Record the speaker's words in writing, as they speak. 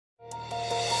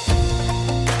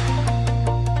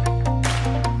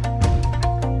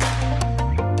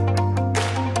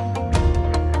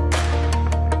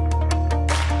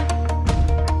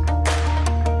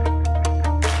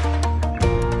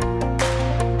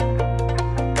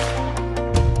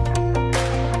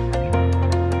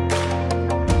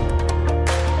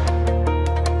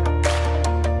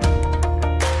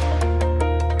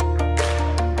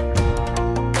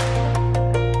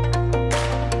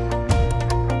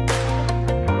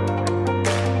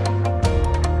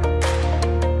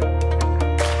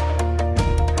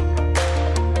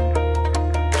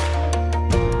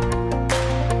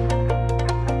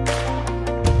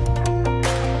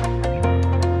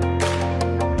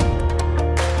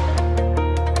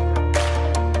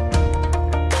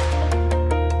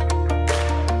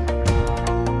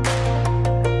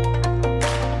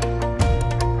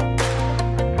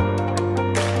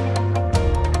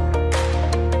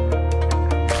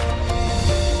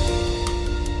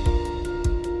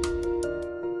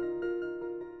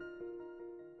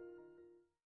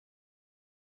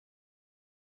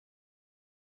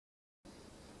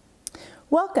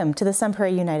Welcome to the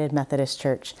Prairie United Methodist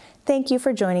Church. Thank you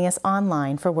for joining us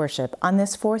online for worship on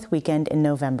this fourth weekend in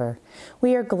November.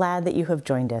 We are glad that you have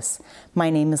joined us. My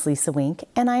name is Lisa Wink,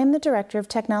 and I am the Director of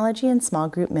Technology and Small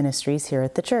Group Ministries here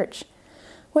at the church.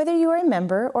 Whether you are a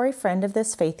member or a friend of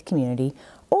this faith community,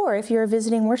 or if you are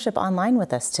visiting worship online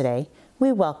with us today,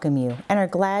 we welcome you and are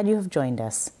glad you have joined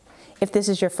us. If this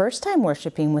is your first time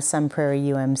worshiping with Prairie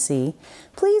UMC,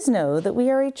 please know that we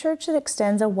are a church that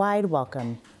extends a wide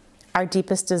welcome. Our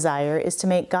deepest desire is to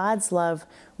make God's love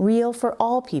real for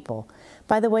all people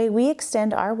by the way we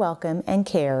extend our welcome and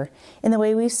care in the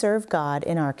way we serve God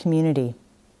in our community.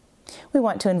 We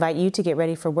want to invite you to get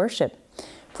ready for worship.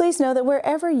 Please know that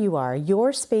wherever you are,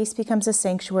 your space becomes a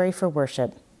sanctuary for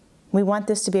worship. We want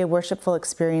this to be a worshipful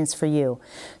experience for you.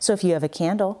 So if you have a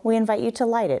candle, we invite you to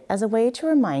light it as a way to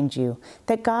remind you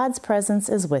that God's presence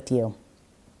is with you.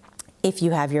 If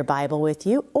you have your Bible with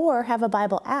you or have a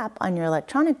Bible app on your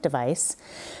electronic device,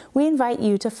 we invite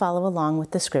you to follow along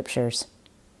with the scriptures.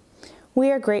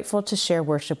 We are grateful to share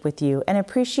worship with you and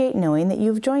appreciate knowing that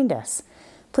you've joined us.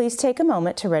 Please take a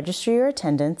moment to register your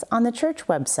attendance on the church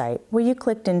website where you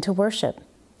clicked into worship.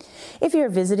 If you are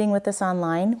visiting with us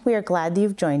online, we are glad that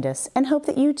you've joined us and hope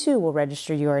that you too will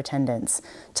register your attendance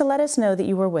to let us know that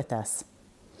you were with us.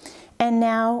 And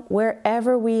now,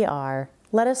 wherever we are,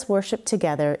 let us worship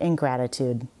together in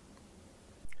gratitude.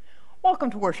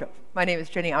 Welcome to worship. My name is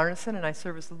Jenny Arneson, and I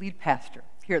serve as the lead pastor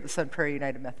here at the Prairie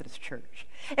United Methodist Church.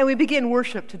 And we begin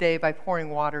worship today by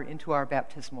pouring water into our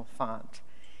baptismal font.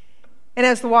 And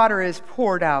as the water is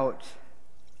poured out,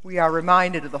 we are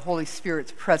reminded of the Holy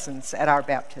Spirit's presence at our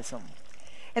baptism.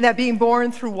 And that being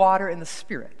born through water and the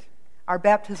Spirit, our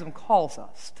baptism calls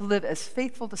us to live as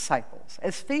faithful disciples,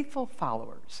 as faithful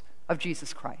followers of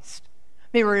Jesus Christ.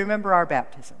 May we remember our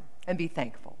baptism and be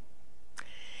thankful.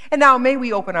 And now may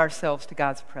we open ourselves to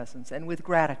God's presence and with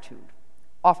gratitude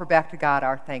offer back to God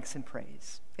our thanks and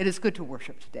praise. It is good to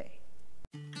worship today.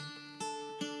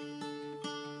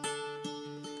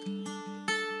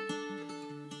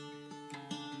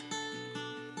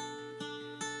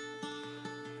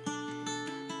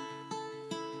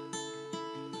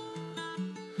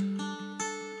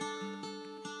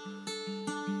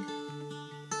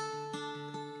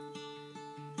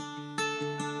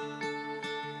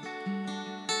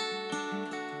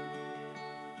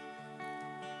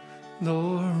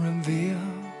 Lord, reveal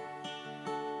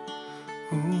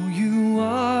who you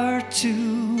are to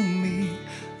me.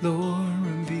 Lord,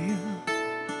 reveal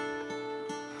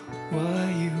what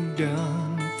you've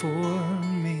done for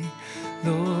me.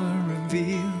 Lord,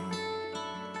 reveal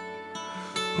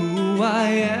who I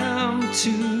am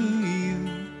to you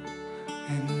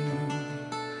and who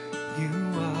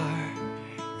you are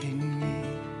in me.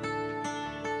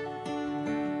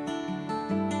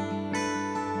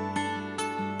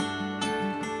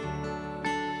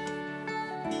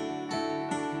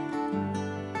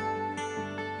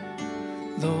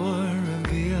 Lord,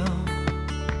 reveal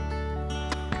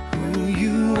who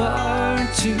you are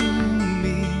to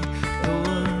me.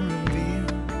 Lord, reveal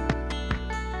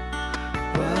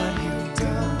what you've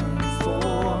done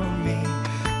for me.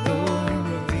 Lord,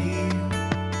 reveal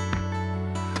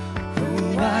who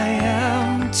I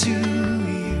am to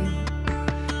you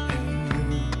and who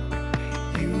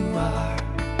you are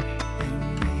in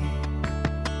me.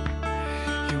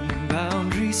 Your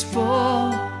boundaries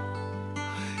fall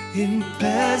in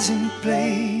pleasant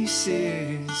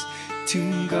places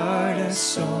to guard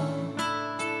us all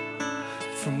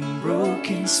from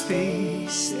broken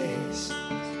spaces.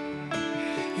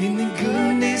 In the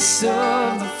goodness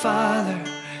of the Father,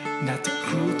 not the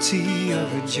cruelty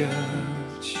of a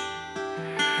judge.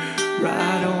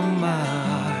 Write on my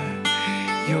heart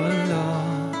your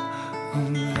law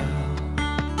of love.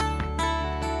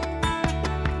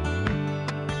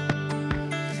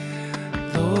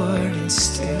 Lord,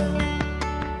 instill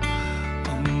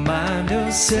a mind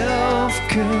of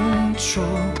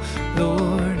self-control.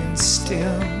 Lord,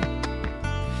 instill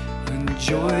a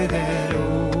joy that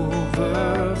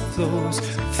overflows.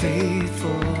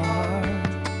 Faithful heart,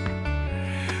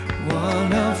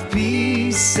 one of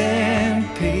peace and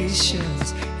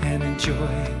patience, and a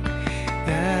joy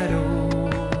that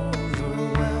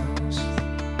overwhelms.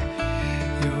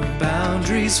 Your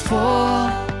boundaries fall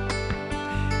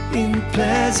in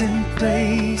pleasant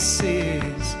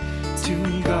places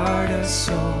to guard us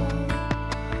all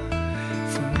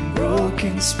from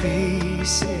broken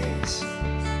spaces.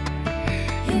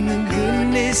 In the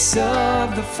goodness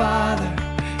of the Father,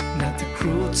 not the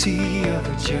cruelty of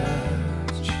a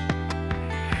judge.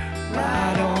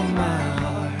 Write on my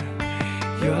heart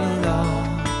your law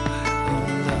of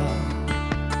love.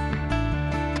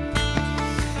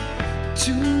 To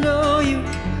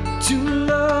to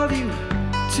love you,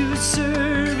 to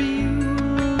serve you,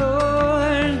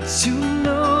 Lord, to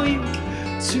know you,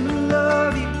 to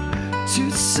love you,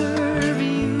 to serve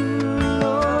you,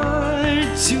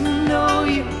 Lord, to know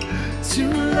you, to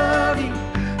love you,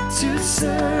 to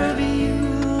serve you,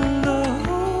 Lord.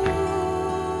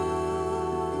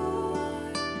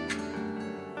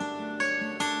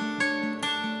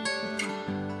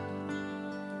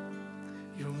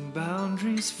 Your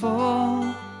boundaries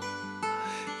fall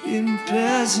in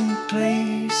pleasant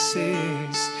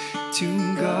places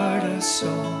to guard us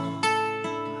all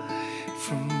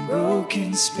from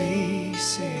broken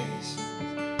spaces.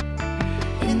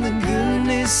 In the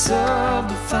goodness of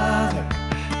the Father,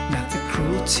 not the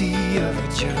cruelty of a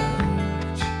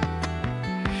judge.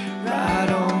 Write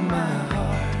on my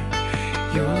heart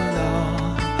your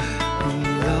law of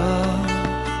love.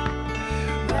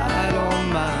 Write on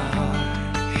my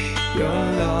heart your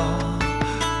law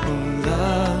of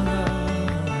love.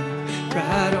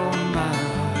 Write on my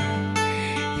heart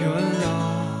your law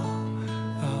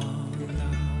of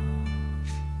love.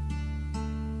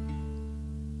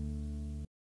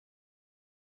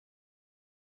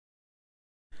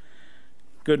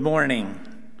 Good morning.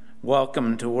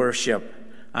 Welcome to worship.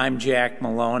 I'm Jack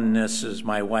Malone, and this is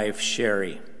my wife,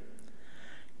 Sherry.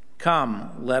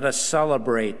 Come, let us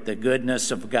celebrate the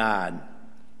goodness of God.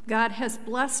 God has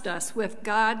blessed us with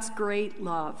God's great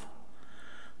love.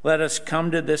 Let us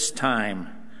come to this time,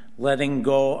 letting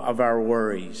go of our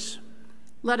worries.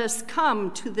 Let us come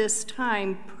to this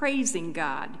time praising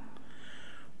God.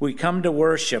 We come to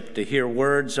worship to hear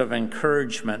words of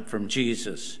encouragement from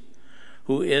Jesus,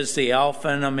 who is the Alpha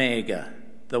and Omega,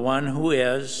 the one who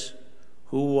is,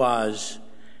 who was,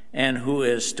 and who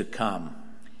is to come.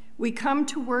 We come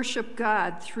to worship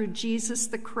God through Jesus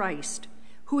the Christ,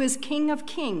 who is King of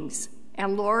kings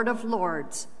and Lord of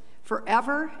lords,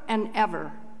 forever and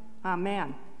ever.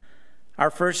 Amen.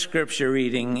 Our first scripture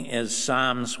reading is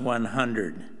Psalms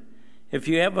 100. If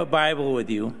you have a Bible with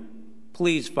you,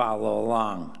 please follow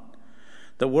along.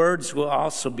 The words will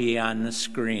also be on the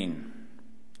screen.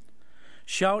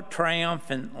 Shout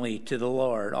triumphantly to the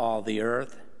Lord, all the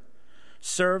earth.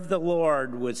 Serve the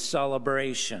Lord with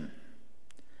celebration.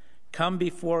 Come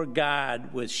before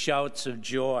God with shouts of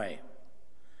joy.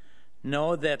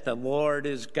 Know that the Lord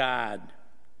is God.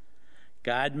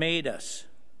 God made us.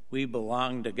 We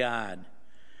belong to God.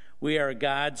 We are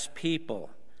God's people,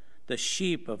 the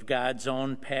sheep of God's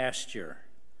own pasture.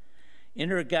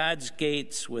 Enter God's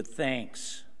gates with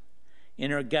thanks.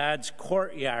 Enter God's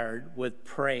courtyard with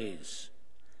praise.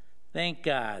 Thank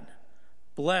God.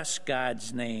 Bless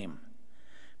God's name.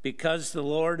 Because the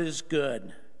Lord is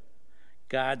good.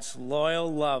 God's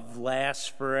loyal love lasts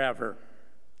forever.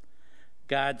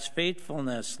 God's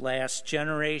faithfulness lasts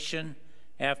generation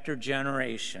after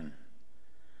generation.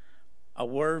 A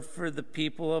word for the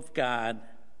people of God.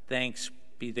 Thanks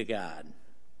be to God.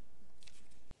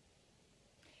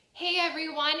 Hey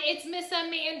everyone, it's Miss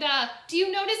Amanda. Do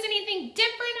you notice anything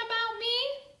different about me?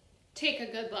 Take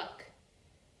a good look.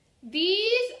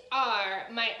 These are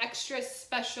my extra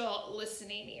special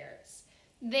listening ears.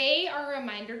 They are a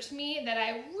reminder to me that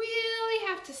I really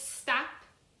have to stop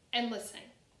and listen.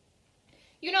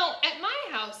 You know, at my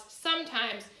house,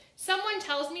 sometimes someone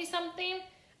tells me something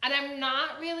and I'm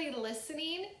not really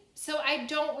listening, so I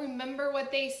don't remember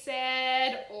what they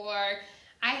said, or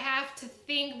I have to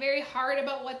think very hard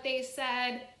about what they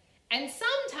said. And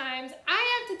sometimes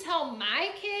I have to tell my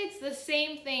kids the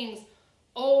same things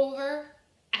over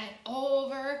and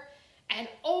over and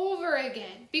over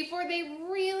again before they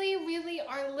really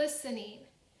are listening.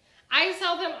 I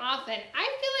tell them often,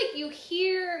 I feel like you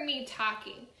hear me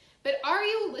talking, but are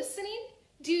you listening?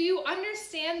 Do you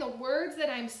understand the words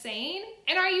that I'm saying?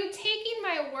 And are you taking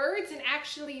my words and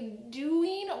actually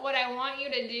doing what I want you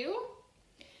to do?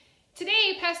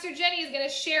 Today, Pastor Jenny is going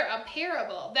to share a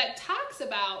parable that talks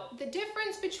about the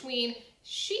difference between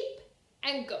sheep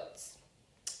and goats.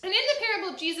 And in the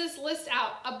parable, Jesus lists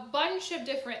out a bunch of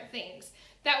different things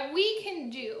that we can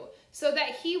do so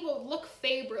that he will look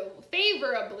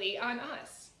favorably on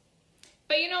us.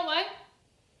 But you know what?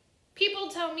 People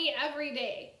tell me every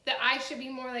day that I should be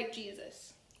more like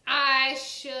Jesus. I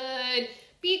should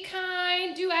be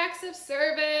kind, do acts of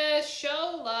service,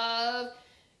 show love,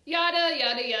 yada,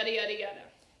 yada, yada, yada, yada.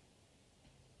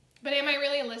 But am I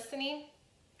really listening?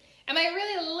 Am I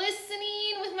really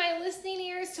listening with my listening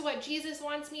ears to what Jesus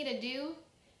wants me to do?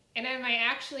 And am I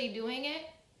actually doing it?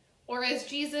 Or is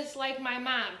Jesus like my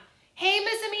mom? Hey,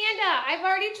 Miss Amanda, I've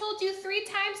already told you 3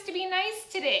 times to be nice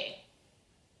today.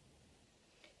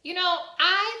 You know,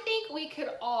 I think we could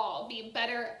all be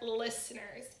better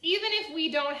listeners, even if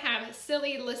we don't have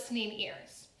silly listening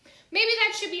ears. Maybe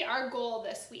that should be our goal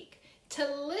this week, to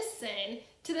listen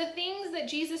to the things that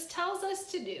Jesus tells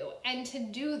us to do and to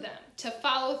do them, to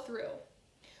follow through.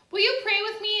 Will you pray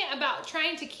with me about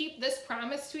trying to keep this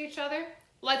promise to each other?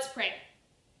 Let's pray.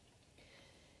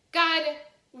 God,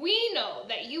 we know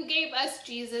that you gave us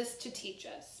Jesus to teach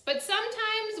us, but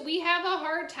sometimes we have a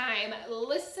hard time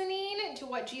listening to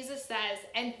what Jesus says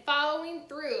and following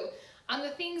through on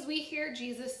the things we hear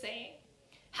Jesus saying.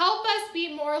 Help us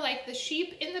be more like the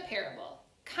sheep in the parable,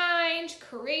 kind,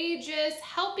 courageous,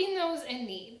 helping those in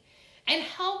need, and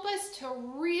help us to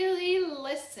really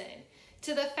listen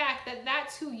to the fact that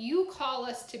that's who you call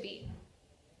us to be.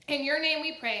 In your name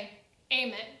we pray,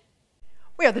 amen.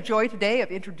 We have the joy today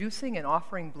of introducing and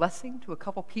offering blessing to a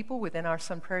couple people within our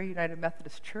Sun Prairie United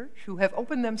Methodist Church who have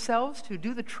opened themselves to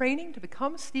do the training to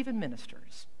become Stephen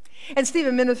ministers. And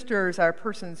Stephen ministers are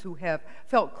persons who have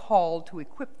felt called to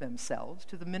equip themselves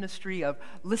to the ministry of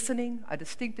listening, a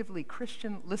distinctively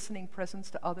Christian listening presence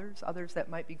to others that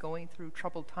might be going through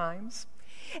troubled times.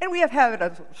 And we have had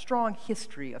a strong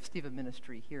history of Stephen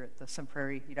ministry here at the Sun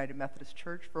Prairie United Methodist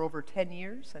Church for over 10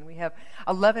 years, and we have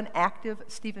 11 active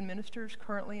Stephen ministers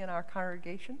currently in our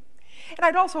congregation. And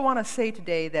I'd also want to say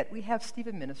today that we have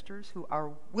Stephen ministers who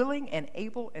are willing and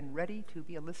able and ready to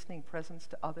be a listening presence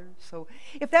to others. So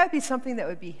if that would be something that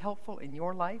would be helpful in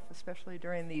your life, especially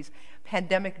during these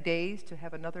pandemic days, to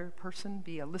have another person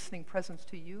be a listening presence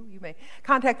to you, you may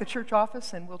contact the church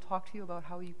office and we'll talk to you about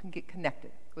how you can get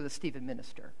connected with a Stephen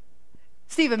minister.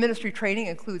 Stephen ministry training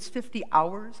includes 50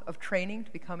 hours of training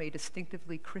to become a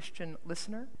distinctively Christian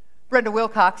listener. Brenda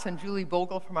Wilcox and Julie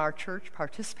Bogle from our church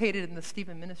participated in the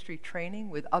Stephen ministry training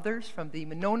with others from the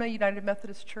Monona United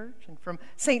Methodist Church and from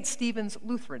St. Stephen's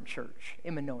Lutheran Church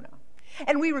in Monona.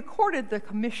 And we recorded the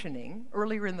commissioning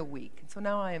earlier in the week. And so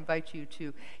now I invite you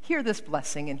to hear this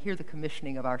blessing and hear the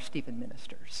commissioning of our Stephen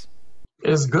ministers.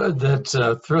 It's good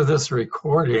that through this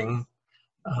recording,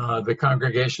 the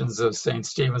congregations of St.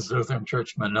 Stephen's Lutheran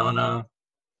Church Monona,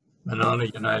 Monona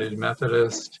United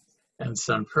Methodist, and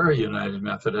Sun Prairie United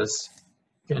Methodist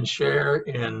can share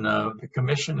in the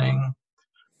commissioning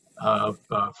of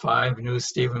 5 new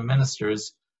Stephen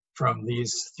ministers from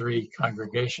these 3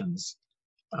 congregations.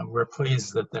 We're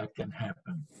pleased that that can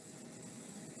happen.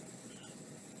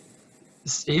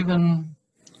 Stephen,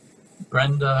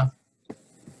 Brenda,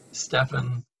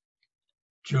 Stephen,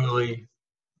 Julie,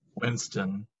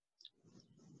 Winston,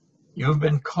 you've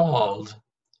been called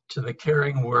to the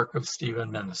caring work of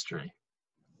Stephen ministry.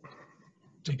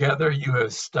 Together you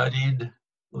have studied,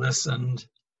 listened,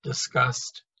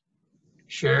 discussed,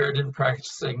 shared in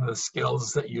practicing the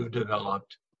skills that you've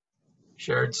developed,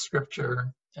 shared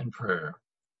scripture and prayer.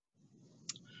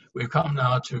 We've come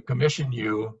now to commission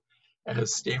you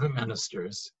as Stephen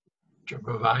ministers to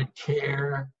provide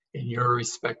care in your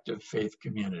respective faith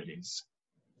communities.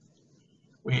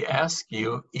 We ask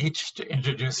you each to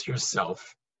introduce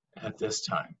yourself at this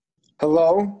time.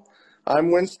 Hello,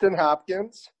 I'm Winston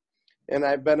Hopkins, and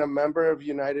I've been a member of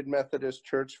United Methodist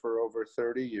Church for over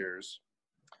 30 years.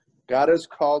 God has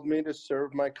called me to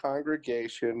serve my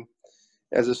congregation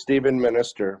as a Stephen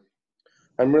minister.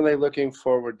 I'm really looking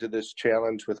forward to this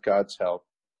challenge with God's help.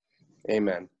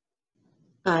 Amen.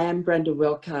 Hi, I'm Brenda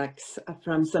Wilcox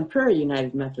from Sun Prairie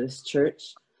United Methodist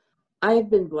Church. I have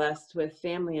been blessed with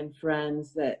family and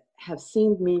friends that have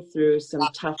seen me through some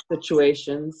tough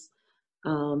situations,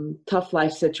 tough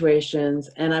life situations,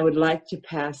 and I would like to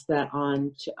pass that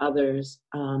on to others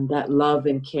that love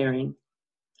and caring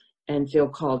and feel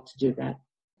called to do that.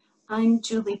 I'm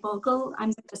Julie Bogle. I'm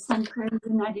at the Sun Prairie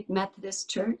United Methodist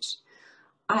Church.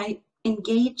 I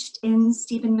engaged in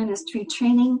Stephen ministry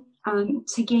training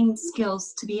to gain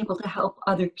skills to be able to help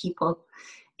other people.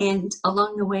 And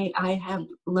along the way, I have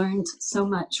learned so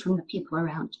much from the people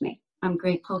around me. I'm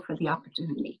grateful for the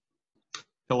opportunity.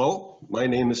 Hello, my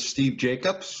name is Steve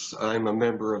Jacobs. I'm a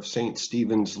member of St.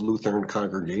 Stephen's Lutheran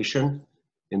congregation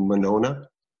in Monona.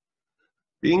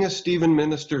 Being a Stephen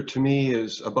minister to me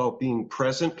is about being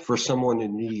present for someone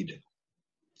in need.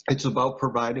 It's about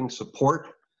providing support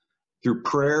through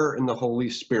prayer and the Holy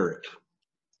Spirit.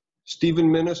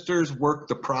 Stephen ministers work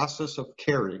the process of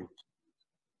caring,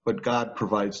 but God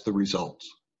provides the results.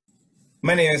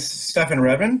 My name is Stephen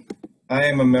Revin. I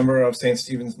am a member of St.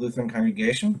 Stephen's Lutheran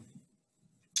congregation.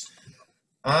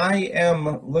 I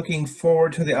am looking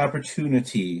forward to the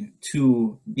opportunity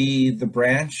to be the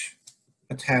branch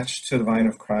attached to the vine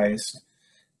of Christ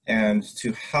and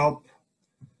to help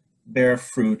bear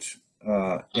fruit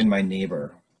in my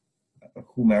neighbor,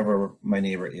 whomever my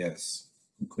neighbor is,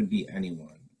 who could be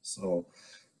anyone. So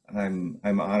I'm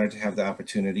honored to have the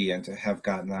opportunity and to have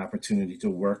gotten the opportunity to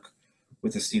work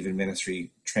with the Stephen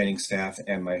Ministry training staff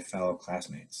and my fellow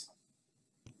classmates.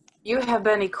 You have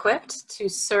been equipped to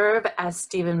serve as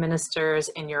Stephen ministers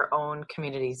in your own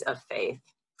communities of faith.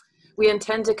 We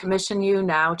intend to commission you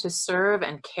now to serve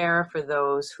and care for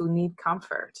those who need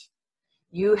comfort.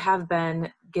 You have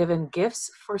been given gifts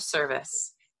for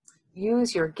service.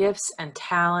 Use your gifts and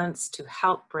talents to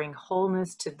help bring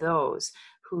wholeness to those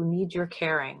who need your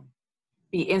caring.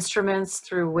 Be instruments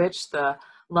through which the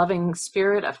loving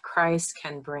Spirit of Christ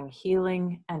can bring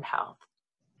healing and health.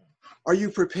 Are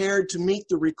you prepared to meet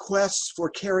the requests for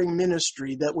caring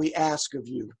ministry that we ask of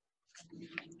you?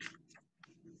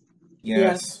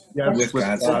 Yes, with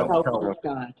God's help.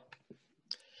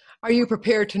 Are you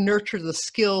prepared to nurture the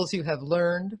skills you have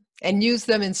learned and use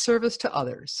them in service to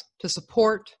others, to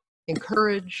support,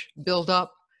 encourage, build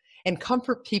up, and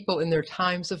comfort people in their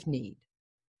times of need?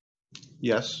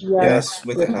 Yes. Yes,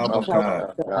 with the help of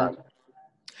God.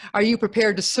 Are you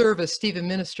prepared to serve as Stephen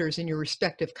ministers in your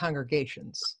respective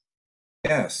congregations?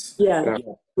 Yes. Yeah.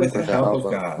 With the help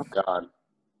of God.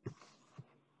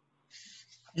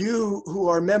 You who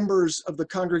are members of the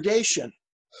congregation,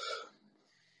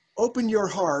 open your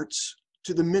hearts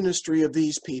to the ministry of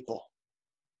these people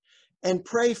and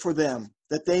pray for them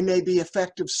that they may be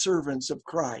effective servants of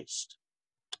Christ.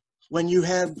 When you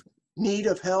have need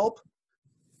of help,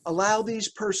 allow these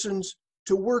persons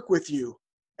to work with you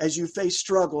as you face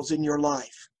struggles in your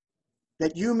life,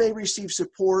 that you may receive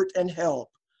support and help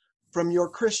from your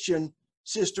Christian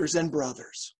sisters and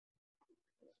brothers.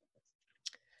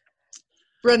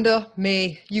 Brenda,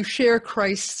 may you share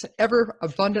Christ's ever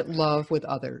abundant love with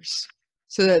others,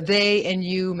 so that they and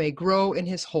you may grow in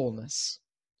his wholeness.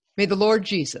 May the Lord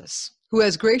Jesus, who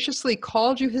has graciously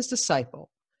called you his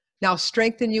disciple, now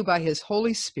strengthen you by his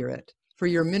Holy Spirit for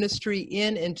your ministry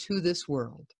in and to this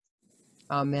world.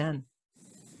 Amen.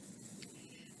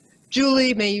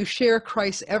 Julie, may you share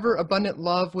Christ's ever abundant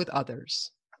love with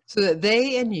others, so that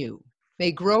they and you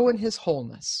may grow in his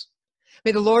wholeness.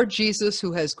 May the Lord Jesus,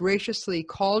 who has graciously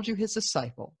called you his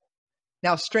disciple,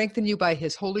 now strengthen you by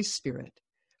his Holy Spirit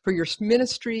for your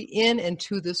ministry in and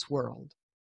to this world.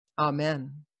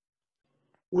 Amen.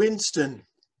 Winston,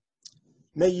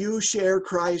 may you share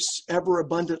Christ's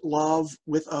ever-abundant love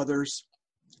with others,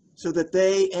 so that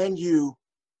they and you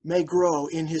may grow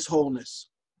in his wholeness.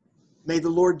 May the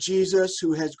Lord Jesus,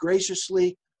 who has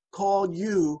graciously called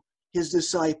you his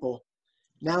disciple,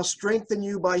 now strengthen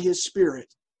you by his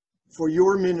Spirit for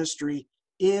your ministry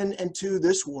in and to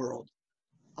this world.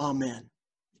 Amen.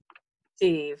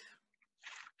 Steve,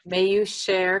 may you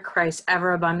share Christ's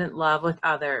ever-abundant love with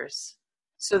others,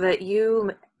 so that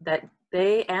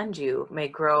they and you may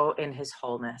grow in his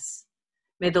wholeness.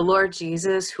 May the Lord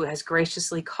Jesus, who has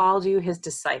graciously called you his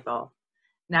disciple,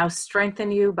 now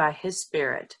strengthen you by his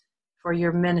Spirit for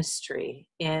your ministry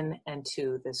in and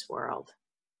to this world.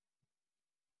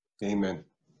 Amen.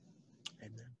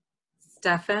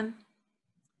 Stephan,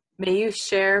 may you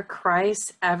share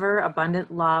Christ's ever-abundant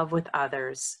love with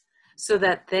others, so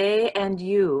that they and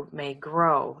you may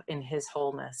grow in his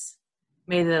wholeness.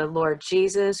 May the Lord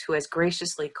Jesus, who has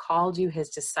graciously called you his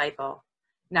disciple,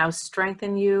 now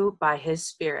strengthen you by his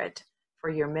Spirit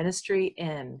for your ministry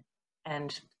in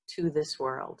and to this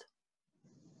world.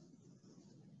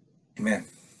 Amen.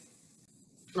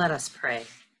 Let us pray.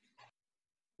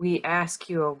 We ask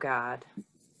you, O God,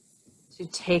 to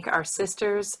take our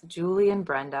sisters, Julie and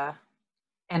Brenda,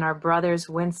 and our brothers,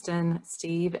 Winston,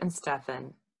 Steve, and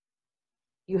Stephan.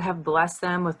 You have blessed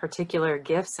them with particular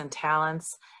gifts and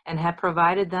talents and have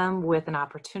provided them with an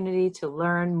opportunity to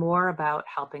learn more about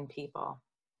helping people.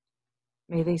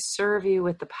 May they serve you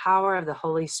with the power of the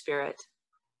Holy Spirit.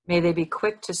 May they be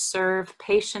quick to serve,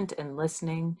 patient in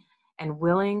listening, and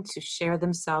willing to share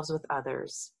themselves with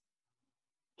others.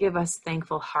 Give us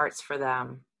thankful hearts for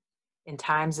them. In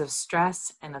times of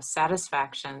stress and of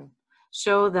satisfaction,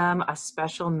 show them a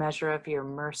special measure of your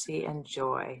mercy and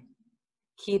joy.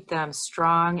 Keep them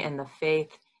strong in the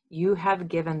faith you have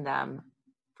given them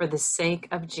for the sake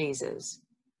of Jesus,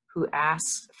 who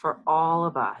asks for all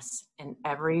of us in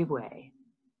every way,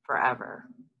 forever.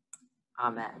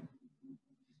 Amen.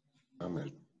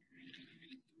 Amen.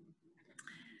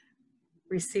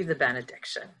 Receive the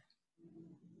benediction.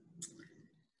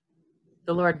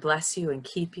 The Lord bless you and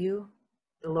keep you.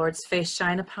 The Lord's face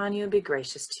shine upon you and be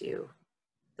gracious to you.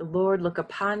 The Lord look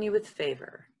upon you with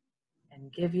favor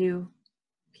and give you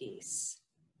peace.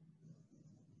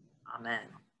 Amen.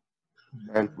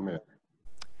 Amen.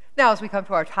 Now, as we come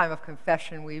to our time of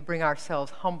confession, we bring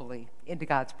ourselves humbly into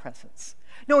God's presence,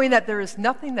 knowing that there is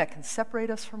nothing that can separate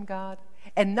us from God,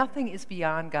 and nothing is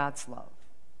beyond God's love.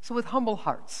 So with humble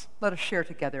hearts, let us share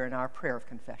together in our prayer of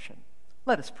confession.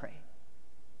 Let us pray.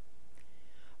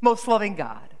 Most loving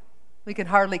God, we can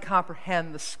hardly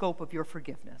comprehend the scope of your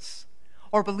forgiveness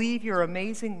or believe your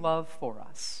amazing love for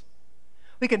us.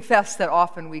 We confess that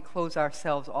often we close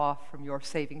ourselves off from your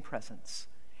saving presence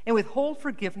and withhold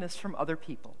forgiveness from other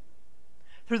people.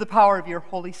 Through the power of your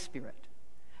Holy Spirit,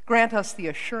 grant us the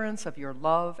assurance of your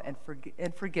love and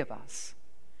forgive us.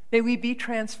 May we be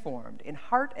transformed in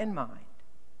heart and mind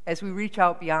as we reach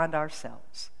out beyond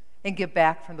ourselves and give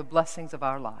back from the blessings of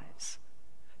our lives.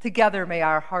 Together, may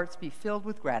our hearts be filled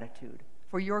with gratitude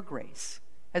for your grace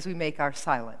as we make our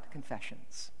silent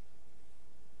confessions.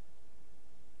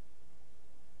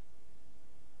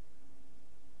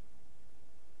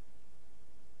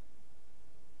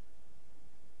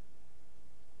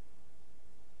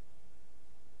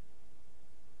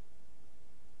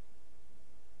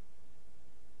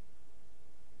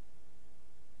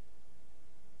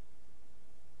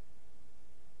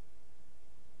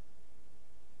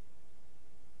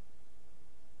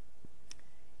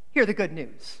 Hear the good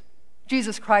news.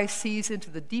 Jesus Christ sees into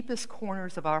the deepest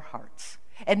corners of our hearts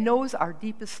and knows our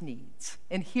deepest needs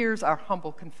and hears our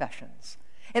humble confessions.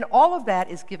 And all of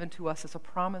that is given to us as a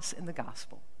promise in the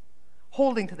gospel.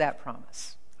 Holding to that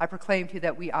promise, I proclaim to you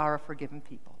that we are a forgiven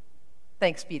people.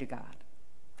 Thanks be to God.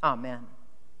 Amen.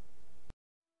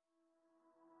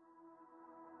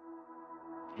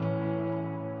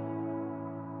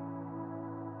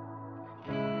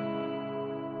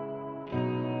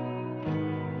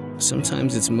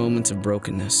 Sometimes it's moments of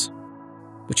brokenness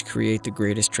which create the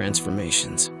greatest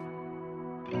transformations.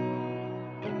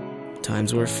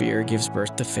 Times where fear gives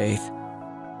birth to faith,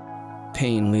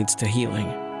 pain leads to healing,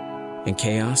 and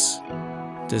chaos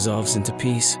dissolves into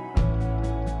peace.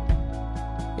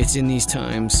 It's in these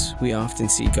times we often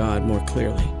see God more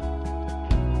clearly.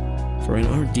 For in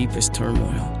our deepest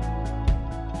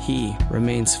turmoil, He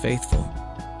remains faithful.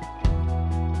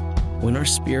 When our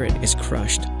spirit is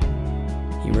crushed,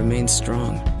 He remains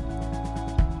strong.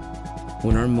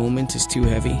 When our moment is too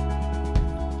heavy,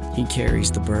 He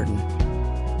carries the burden.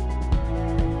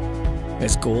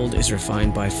 As gold is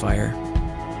refined by fire,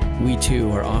 we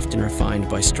too are often refined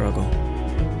by struggle.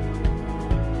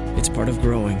 It's part of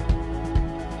growing,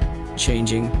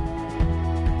 changing,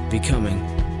 becoming.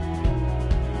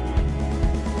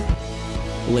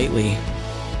 Lately,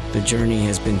 the journey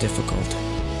has been difficult.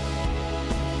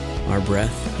 Our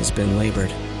breath has been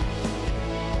labored.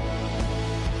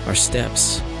 Our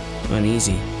steps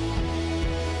uneasy.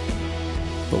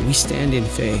 But we stand in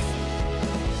faith,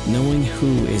 knowing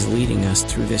who is leading us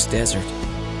through this desert.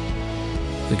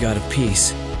 The God of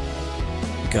peace,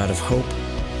 the God of hope,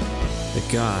 the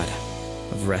God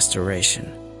of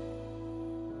restoration.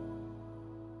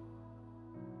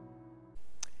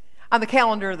 On the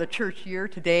calendar of the church year,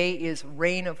 today is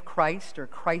Reign of Christ, or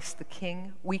Christ the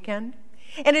King weekend,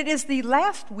 and it is the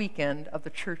last weekend of the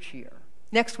church year.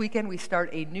 Next weekend, we start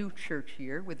a new church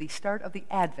year with the start of the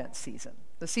Advent season,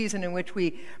 the season in which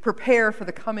we prepare for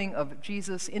the coming of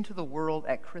Jesus into the world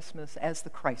at Christmas as the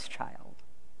Christ child.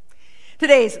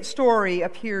 Today's story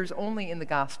appears only in the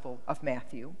Gospel of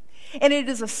Matthew, and it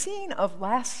is a scene of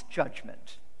last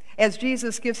judgment as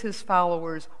Jesus gives his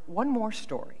followers one more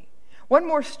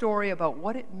story about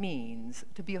what it means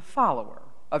to be a follower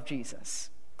of Jesus.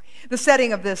 The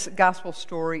setting of this gospel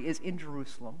story is in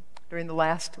Jerusalem during the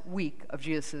last week of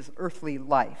Jesus' earthly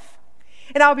life.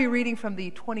 And I'll be reading from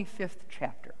the 25th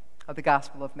chapter of the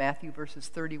Gospel of Matthew, verses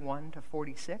 31 to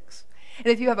 46. And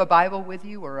if you have a Bible with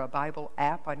you or a Bible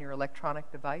app on your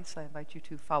electronic device, I invite you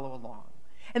to follow along.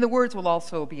 And the words will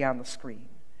also be on the screen.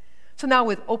 So now,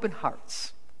 with open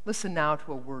hearts, listen now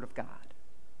to a word of God.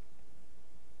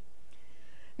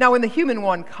 Now, when the human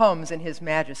one comes in his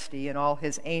majesty and all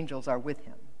his angels are with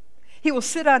him, he will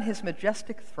sit on his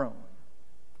majestic throne.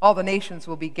 All the nations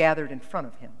will be gathered in front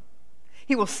of him.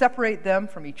 He will separate them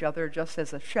from each other just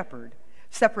as a shepherd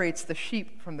separates the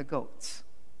sheep from the goats.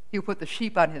 He will put the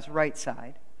sheep on his right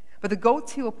side, but the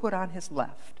goats he will put on his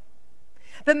left.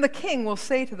 Then the king will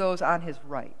say to those on his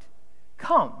right,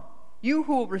 "Come, you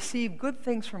who will receive good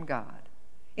things from God,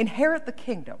 inherit the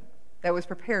kingdom that was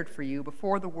prepared for you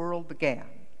before the world began.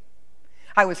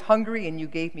 I was hungry and you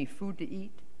gave me food to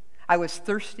eat. I was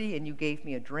thirsty and you gave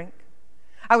me a drink.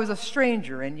 I was a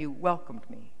stranger, and you welcomed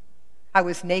me. I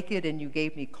was naked, and you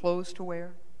gave me clothes to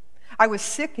wear. I was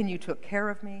sick, and you took care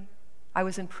of me. I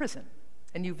was in prison,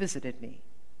 and you visited me."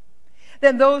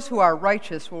 Then those who are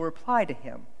righteous will reply to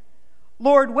him,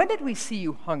 "Lord, when did we see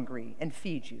you hungry and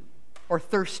feed you, or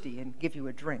thirsty and give you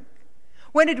a drink?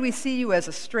 When did we see you as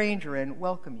a stranger and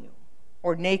welcome you,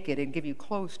 or naked and give you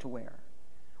clothes to wear?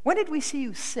 When did we see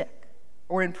you sick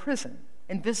or in prison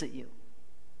and visit you?"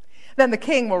 Then the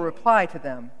king will reply to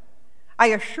them, "I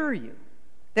assure you,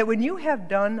 that when you have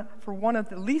done for one of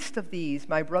the least of these,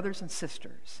 my brothers and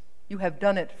sisters, you have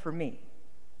done it for me.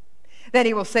 Then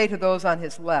he will say to those on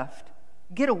his left,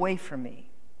 get away from me,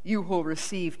 you who will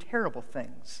receive terrible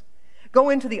things. Go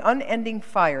into the unending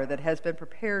fire that has been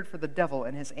prepared for the devil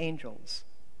and his angels.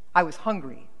 I was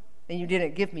hungry, and you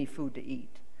didn't give me food to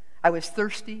eat. I was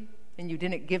thirsty, and you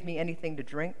didn't give me anything to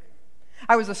drink.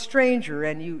 I was a stranger,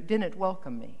 and you didn't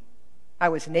welcome me. I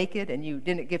was naked, and you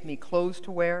didn't give me clothes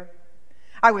to wear.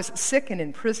 I was sick and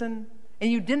in prison,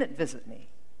 and you didn't visit me.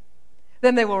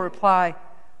 Then they will reply,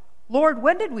 Lord,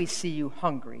 when did we see you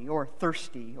hungry or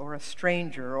thirsty or a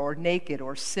stranger or naked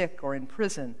or sick or in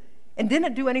prison and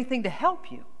didn't do anything to help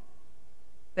you?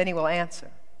 Then he will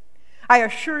answer, I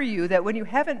assure you that when you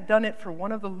haven't done it for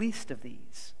one of the least of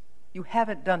these, you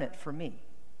haven't done it for me.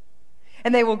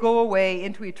 And they will go away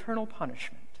into eternal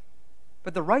punishment,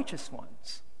 but the righteous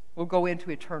ones will go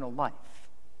into eternal life.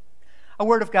 A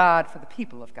word of God for the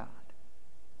people of God.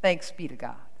 Thanks be to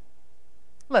God.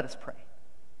 Let us pray.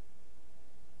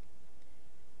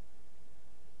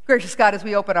 Gracious God, as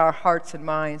we open our hearts and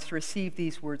minds to receive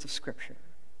these words of Scripture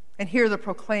and hear the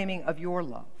proclaiming of your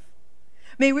love,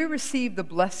 may we receive the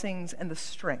blessings and the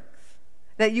strength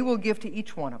that you will give to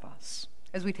each one of us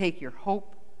as we take your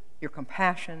hope, your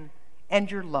compassion, and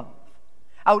your love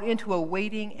out into a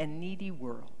waiting and needy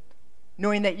world,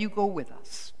 knowing that you go with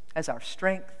us as our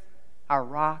strength, our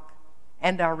rock,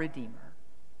 and our Redeemer.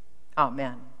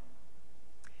 Amen.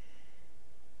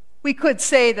 We could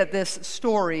say that this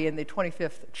story in the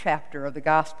 25th chapter of the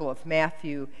Gospel of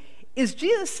Matthew is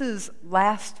Jesus'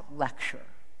 last lecture,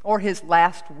 or his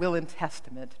last will and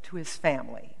testament to his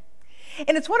family.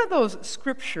 And it's one of those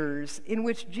scriptures in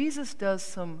which Jesus does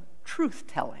some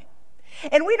truth-telling.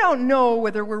 And we don't know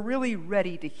whether we're really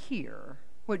ready to hear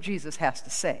what Jesus has to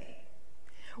say.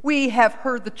 We have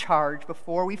heard the charge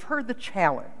before, we've heard the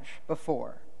challenge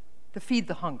before, to feed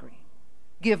the hungry,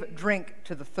 give drink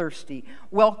to the thirsty,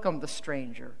 welcome the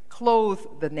stranger,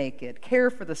 clothe the naked, care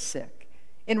for the sick,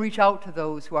 and reach out to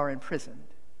those who are imprisoned.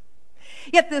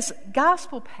 Yet this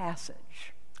gospel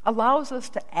passage allows us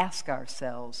to ask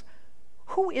ourselves,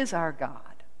 who is our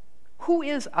God? Who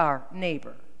is our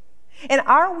neighbor? And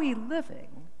are we living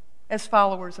as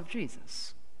followers of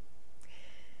Jesus?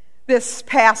 This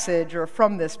passage, or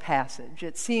from this passage,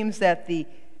 it seems that the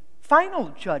final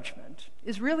judgment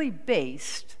is really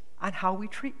based on how we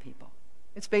treat people.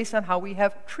 It's based on how we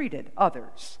have treated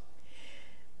others.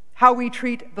 How we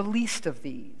treat the least of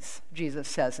these, Jesus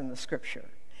says in the scripture.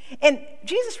 And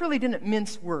Jesus really didn't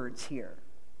mince words here.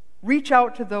 Reach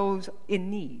out to those in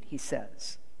need, he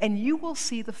says, and you will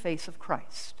see the face of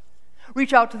Christ.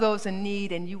 Reach out to those in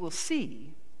need and you will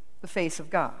see the face of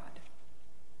God.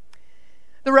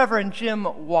 The Reverend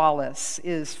Jim Wallace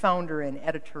is founder and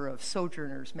editor of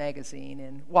Sojourners magazine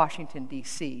in Washington,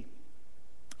 D.C.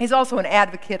 He's also an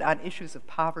advocate on issues of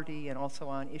poverty and also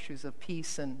on issues of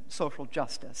peace and social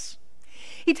justice.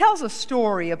 He tells a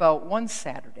story about one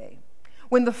Saturday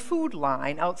when the food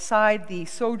line outside the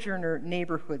Sojourner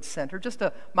Neighborhood Center, just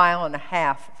a mile and a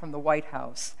half from the White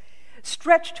House,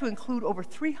 stretched to include over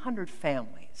 300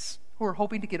 families who were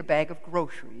hoping to get a bag of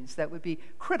groceries that would be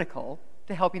critical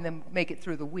to helping them make it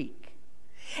through the week.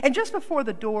 And just before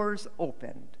the doors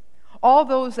opened, all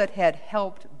those that had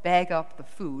helped bag up the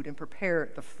food and prepare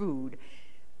the food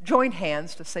joined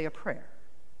hands to say a prayer.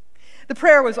 The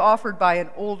prayer was offered by an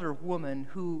older woman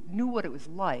who knew what it was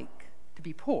like to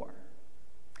be poor.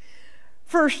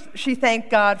 First, she thanked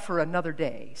God for another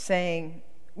day, saying,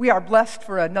 "We are blessed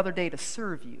for another day to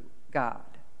serve you, God."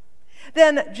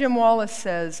 Then Jim Wallace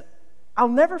says, "I'll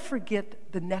never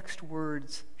forget the next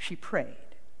words she prayed."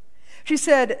 She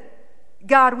said,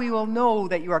 "God, we will know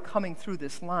that you are coming through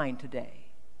this line today.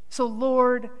 So,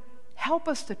 Lord, help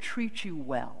us to treat you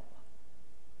well."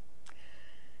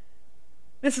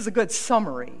 This is a good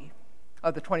summary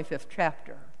of the 25th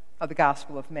chapter of the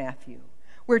Gospel of Matthew,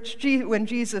 when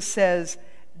Jesus says,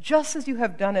 "Just as you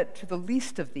have done it to the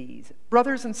least of these,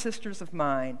 brothers and sisters of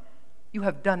mine, you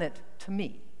have done it to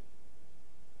me."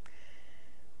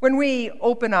 When we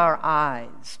open our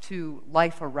eyes to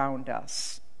life around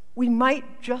us, we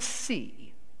might just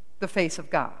see the face of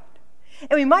God.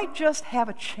 And we might just have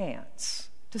a chance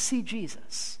to see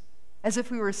Jesus, as if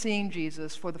we were seeing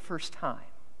Jesus for the first time.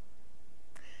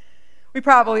 We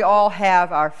probably all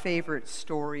have our favorite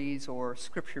stories or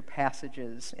scripture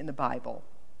passages in the Bible.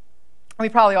 We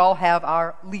probably all have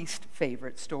our least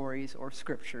favorite stories or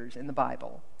scriptures in the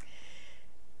Bible.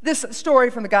 This story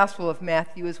from the Gospel of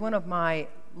Matthew is one of my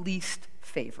least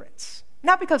favorites.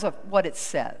 Not because of what it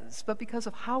says, but because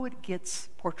of how it gets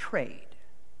portrayed.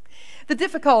 The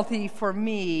difficulty for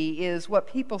me is what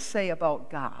people say about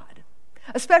God,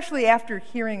 especially after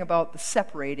hearing about the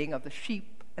separating of the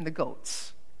sheep and the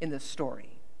goats in this story.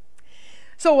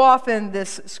 So often,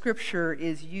 this scripture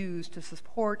is used to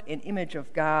support an image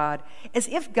of God as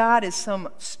if God is some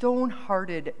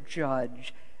stone-hearted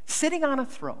judge sitting on a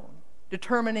throne,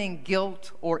 determining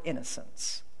guilt or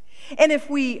innocence. And if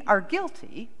we are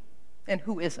guilty, and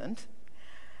who isn't,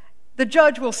 the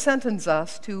judge will sentence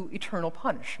us to eternal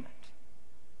punishment.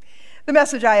 The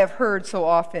message I have heard so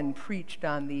often preached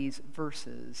on these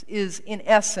verses is, in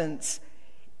essence,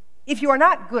 if you are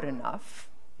not good enough,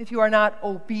 if you are not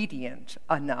obedient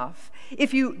enough,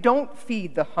 if you don't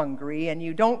feed the hungry and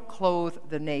you don't clothe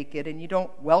the naked and you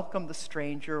don't welcome the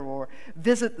stranger or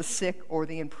visit the sick or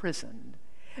the imprisoned,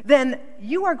 then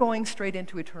you are going straight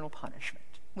into eternal punishment,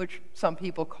 which some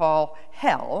people call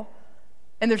hell,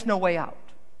 and there's no way out.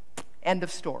 End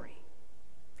of story.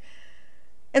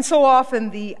 And so often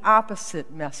the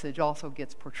opposite message also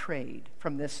gets portrayed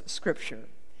from this scripture,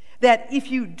 that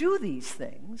if you do these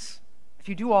things, if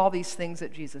you do all these things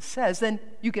that Jesus says, then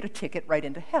you get a ticket right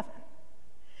into heaven.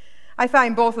 I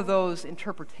find both of those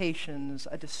interpretations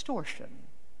a distortion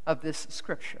of this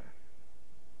scripture.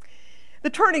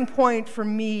 The turning point for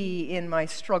me in my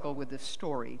struggle with this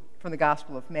story from the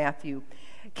Gospel of Matthew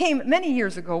came many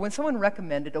years ago when someone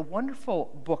recommended a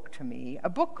wonderful book to me, a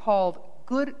book called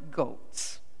Good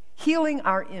Goats, Healing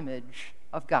Our Image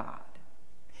of God.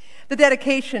 The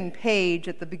dedication page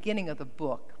at the beginning of the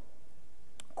book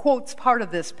quotes part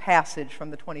of this passage from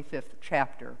the 25th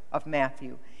chapter of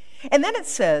Matthew. And then it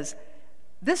says,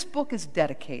 this book is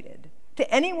dedicated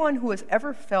to anyone who has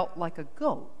ever felt like a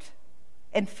goat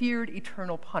and feared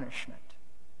eternal punishment.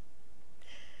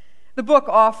 The book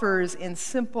offers, in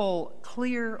simple,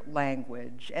 clear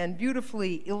language and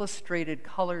beautifully illustrated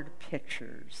colored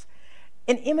pictures,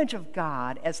 an image of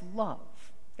God as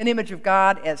love, an image of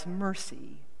God as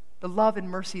mercy, the love and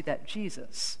mercy that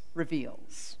Jesus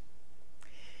reveals.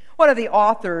 One of the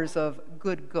authors of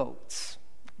Good Goats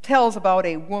tells about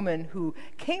a woman who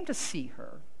came to see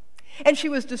her, and she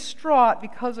was distraught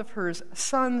because of her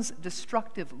son's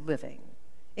destructive living,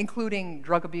 including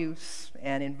drug abuse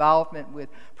and involvement with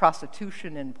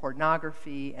prostitution and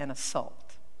pornography and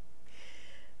assault.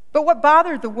 But what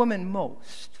bothered the woman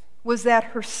most was that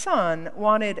her son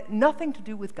wanted nothing to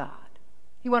do with God.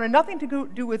 He wanted nothing to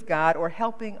do with God or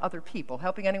helping other people,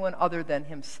 helping anyone other than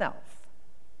himself.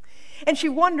 And she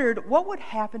wondered what would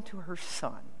happen to her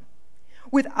son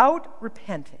without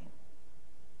repenting.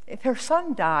 If her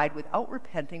son died without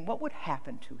repenting, what would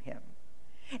happen to him?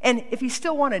 And if he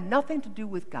still wanted nothing to do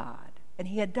with God and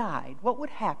he had died, what would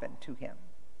happen to him?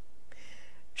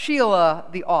 Sheila,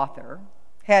 the author,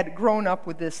 had grown up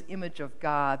with this image of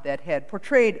God that had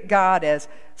portrayed God as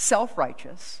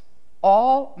self-righteous,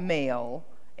 all male,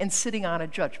 and sitting on a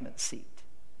judgment seat.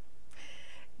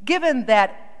 Given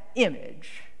that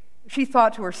image, she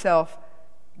thought to herself,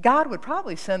 God would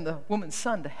probably send the woman's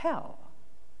son to hell.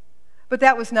 But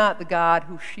that was not the God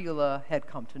who Sheila had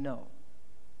come to know.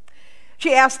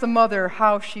 She asked the mother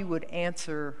how she would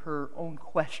answer her own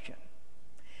question.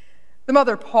 The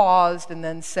mother paused and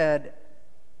then said,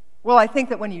 well, I think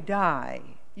that when you die,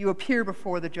 you appear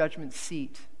before the judgment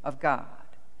seat of God.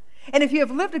 And if you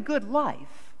have lived a good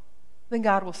life, then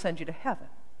God will send you to heaven.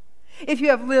 If you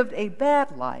have lived a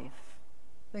bad life,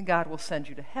 then God will send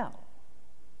you to hell.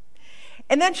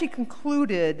 And then she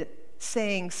concluded,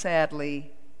 saying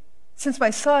sadly, since my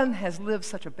son has lived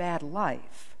such a bad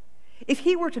life, if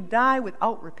he were to die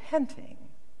without repenting,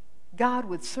 God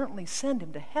would certainly send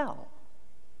him to hell.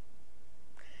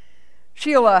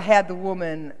 Sheila had the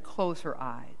woman close her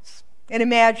eyes and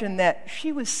imagine that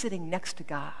she was sitting next to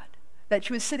God, that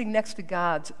she was sitting next to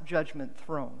God's judgment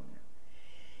throne.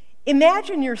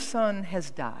 Imagine your son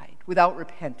has died without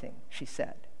repenting, she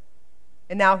said,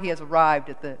 and now he has arrived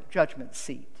at the judgment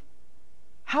seat.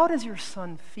 How does your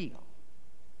son feel?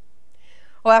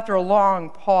 Well, after a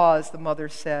long pause, the mother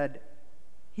said,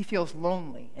 he feels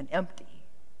lonely and empty.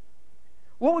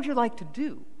 What would you like to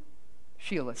do?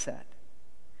 Sheila said.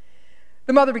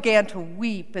 The mother began to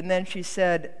weep, and then she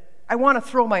said, I want to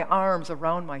throw my arms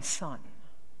around my son.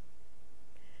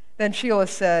 Then Sheila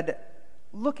said,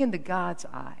 look into God's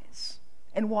eyes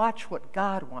and watch what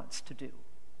God wants to do.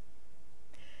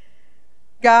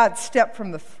 God stepped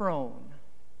from the throne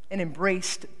and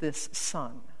embraced this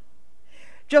son,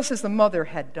 just as the mother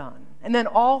had done. And then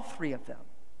all three of them,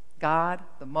 God,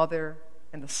 the mother,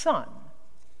 and the son,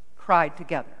 cried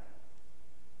together.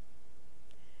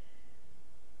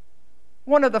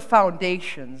 One of the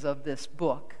foundations of this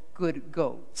book, Good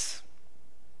Goats,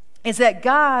 is that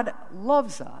God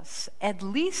loves us at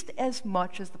least as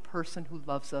much as the person who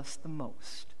loves us the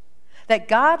most. That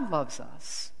God loves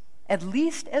us at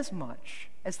least as much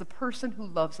as the person who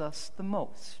loves us the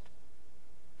most?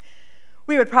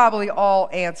 We would probably all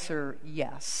answer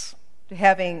yes to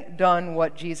having done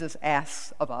what Jesus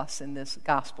asks of us in this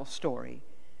gospel story.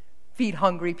 Feed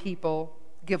hungry people,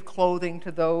 give clothing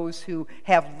to those who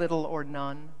have little or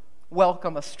none,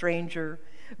 welcome a stranger,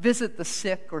 visit the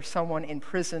sick or someone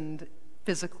imprisoned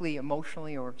physically,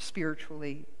 emotionally, or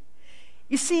spiritually.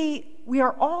 You see, we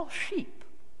are all sheep.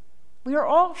 We are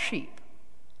all sheep.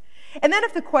 And then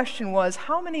if the question was,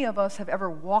 how many of us have ever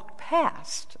walked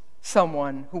past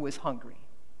someone who was hungry?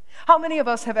 How many of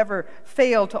us have ever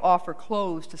failed to offer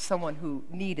clothes to someone who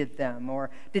needed them, or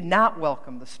did not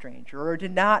welcome the stranger, or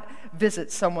did not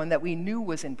visit someone that we knew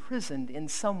was imprisoned in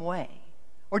some way,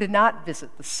 or did not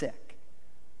visit the sick?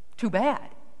 Too bad.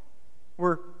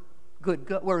 We're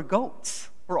goats.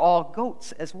 We're all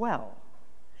goats as well.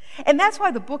 And that's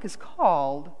why the book is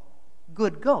called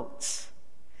Good Goats.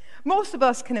 Most of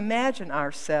us can imagine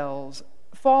ourselves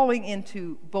falling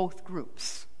into both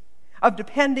groups, of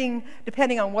depending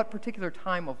on what particular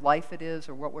time of life it is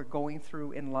or what we're going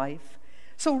through in life.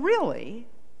 So really,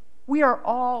 we are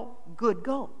all good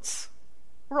goats.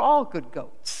 We're all good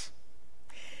goats.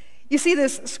 You see,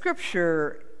 this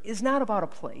scripture is not about a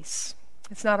place.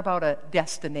 It's not about a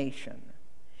destination.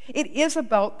 It is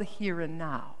about the here and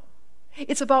now.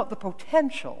 It's about the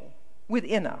potential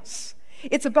within us.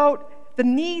 It's about the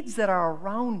needs that are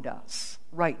around us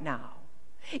right now.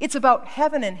 It's about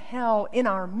heaven and hell in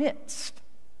our midst.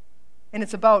 And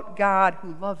it's about God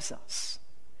who loves us,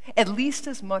 at least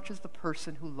as much as the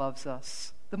person who loves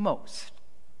us the most.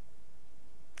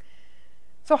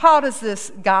 So how does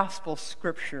this gospel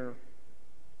scripture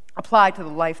apply to the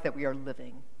life that we are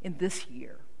living in this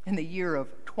year, in the year of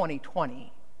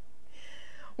 2020?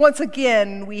 Once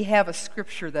again, we have a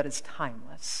scripture that is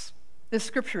timeless. This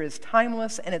scripture is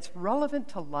timeless, and it's relevant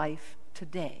to life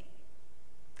today.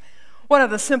 One of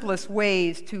the simplest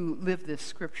ways to live this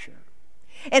scripture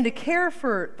and to care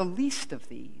for the least of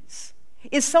these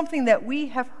is something that we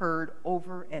have heard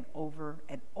over and over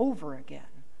and over again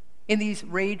in these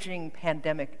raging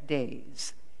pandemic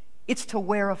days. It's to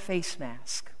wear a face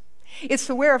mask. It's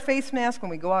to wear a face mask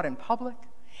when we go out in public.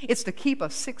 It's to keep a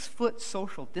 6-foot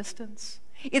social distance.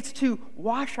 It's to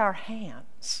wash our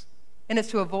hands. And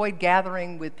it's to avoid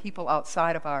gathering with people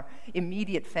outside of our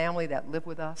immediate family that live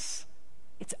with us.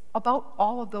 It's about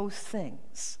all of those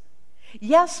things.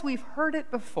 Yes, we've heard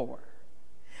it before,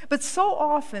 but so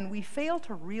often we fail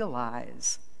to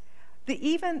realize that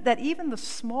even the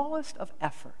smallest of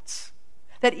efforts,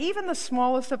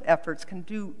 can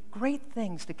do great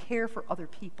things to care for other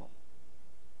people.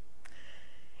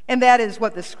 And that is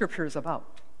what this scripture is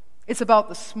about. It's about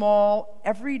the small,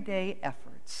 everyday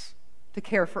efforts to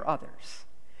care for others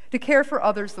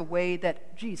the way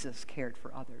that Jesus cared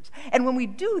for others. And when we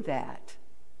do that,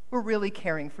 we're really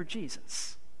caring for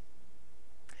Jesus.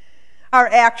 Our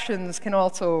actions can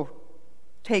also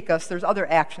take us, there's other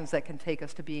actions that can take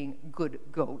us to being good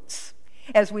goats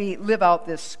as we live out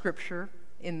this scripture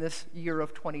in this year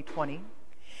of 2020.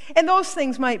 And those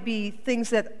things might be things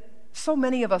that so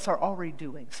many of us are already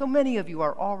doing. So many of you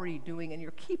are already doing, and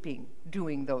you're keeping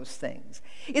doing those things.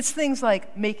 It's things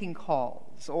like making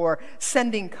calls, or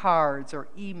sending cards, or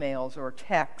emails, or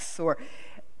texts, or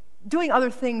doing other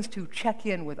things to check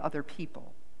in with other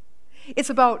people. It's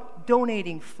about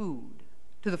donating food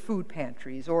to the food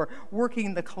pantries, or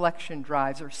working the collection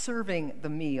drives, or serving the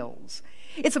meals.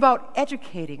 It's about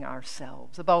educating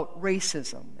ourselves about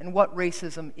racism and what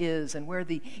racism is and where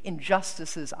the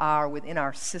injustices are within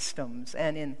our systems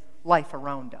and in life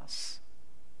around us.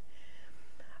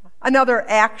 Another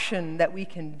action that we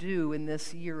can do in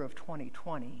this year of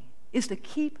 2020 is to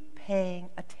keep paying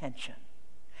attention.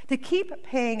 To keep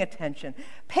paying attention.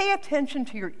 Pay attention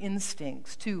to your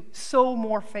instincts to sew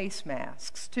more face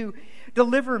masks, to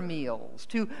deliver meals,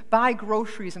 to buy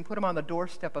groceries and put them on the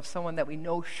doorstep of someone that we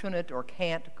know shouldn't or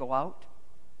can't go out.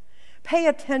 Pay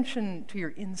attention to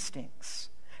your instincts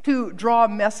to draw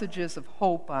messages of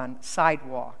hope on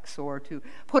sidewalks, or to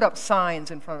put up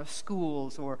signs in front of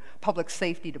schools or public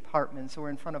safety departments, or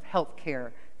in front of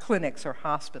healthcare clinics or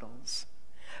hospitals.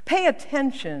 Pay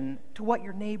attention to what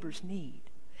your neighbors need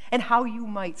and how you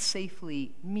might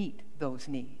safely meet those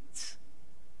needs.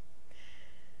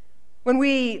 When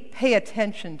we pay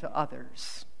attention to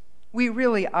others, we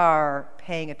really are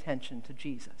paying attention to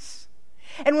Jesus.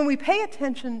 And when we pay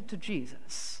attention to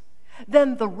Jesus,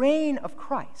 then the reign of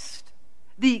Christ,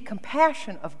 the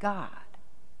compassion of God,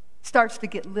 starts to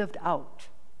get lived out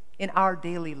in our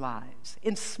daily lives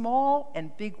in small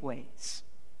and big ways.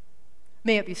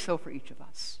 May it be so for each of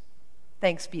us.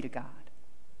 Thanks be to God.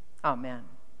 Amen.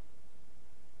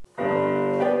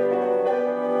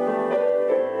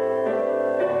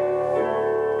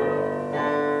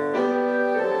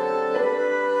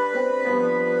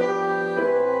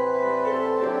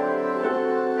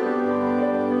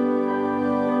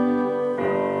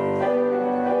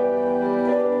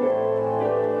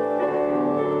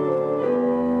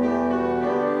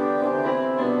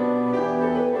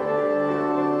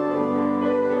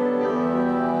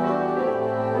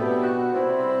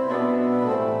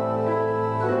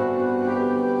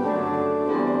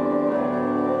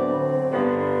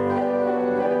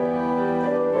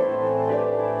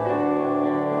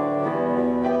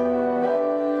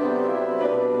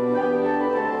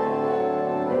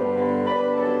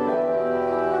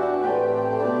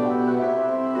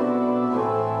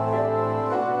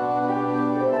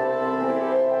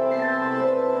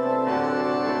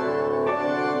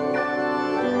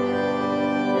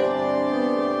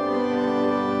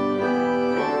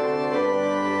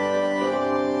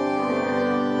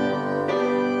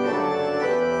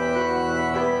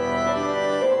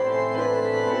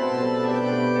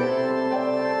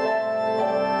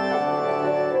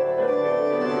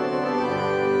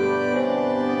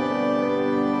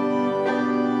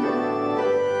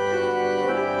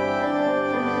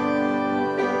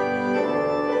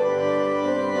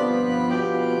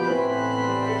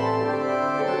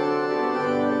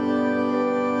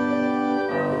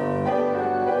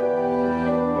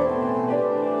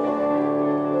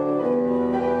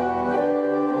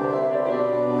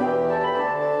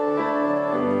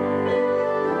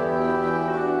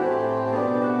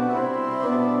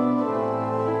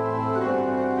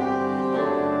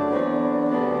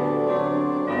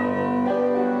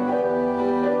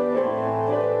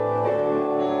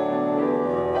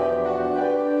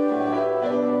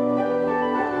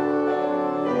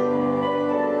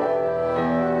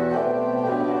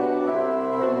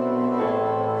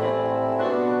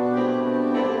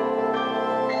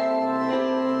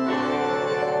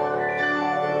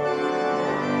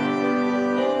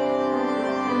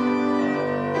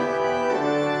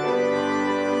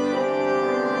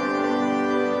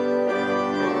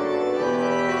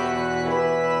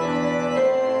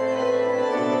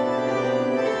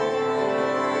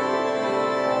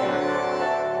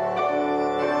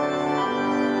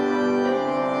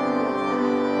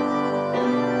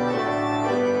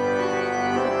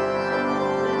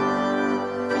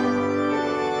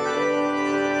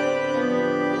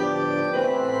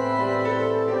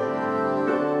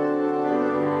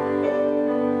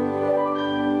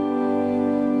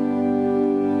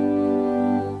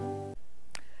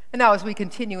 And now as we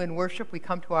continue in worship, we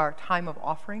come to our time of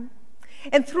offering.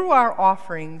 And through our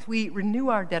offerings, we renew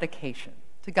our dedication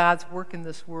to God's work in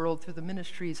this world through the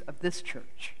ministries of this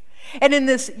church. And in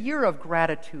this year of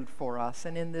gratitude for us,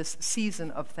 and in this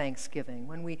season of Thanksgiving,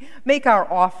 when we make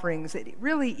our offerings, it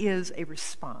really is a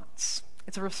response.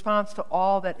 It's a response to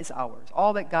all that is ours,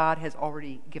 all that God has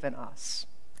already given us.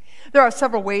 There are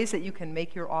several ways that you can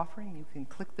make your offering. You can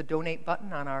click the donate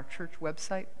button on our church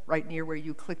website right near where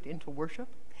you clicked into worship,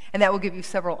 and that will give you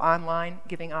several online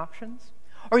giving options.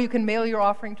 Or you can mail your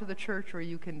offering to the church, or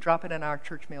you can drop it in our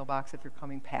church mailbox if you're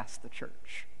coming past the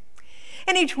church.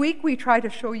 And each week we try to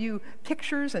show you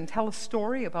pictures and tell a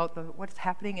story about what's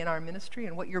happening in our ministry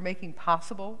and what you're making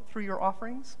possible through your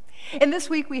offerings. And this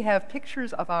week we have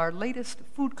pictures of our latest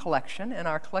food collection and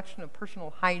our collection of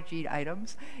personal hygiene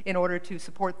items in order to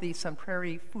support the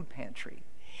Prairie food pantry.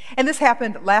 And this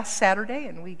happened last Saturday,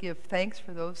 and we give thanks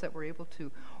for those that were able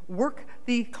to work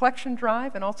the collection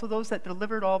drive and also those that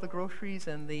delivered all the groceries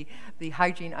and the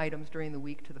hygiene items during the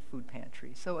week to the food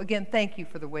pantry. So again, thank you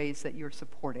for the ways that you're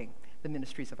supporting the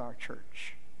ministries of our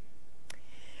church.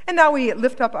 And now we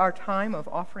lift up our time of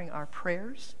offering our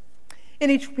prayers.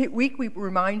 And each week we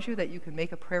remind you that you can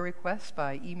make a prayer request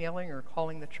by emailing or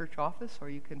calling the church office, or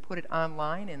you can put it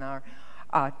online in our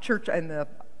church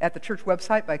at the church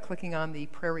website by clicking on the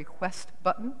prayer request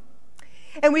button.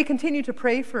 And we continue to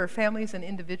pray for families and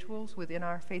individuals within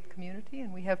our faith community,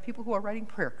 and we have people who are writing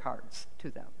prayer cards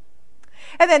to them.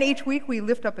 And then each week we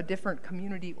lift up a different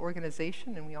community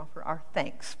organization, and we offer our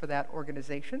thanks for that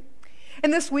organization.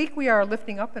 And this week we are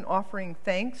lifting up and offering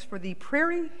thanks for the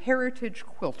Prairie Heritage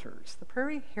Quilters. The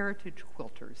Prairie Heritage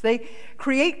Quilters. They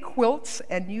create quilts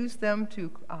and use them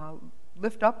to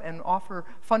lift up and offer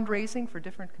fundraising for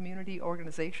different community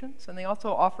organizations, and they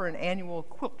also offer an annual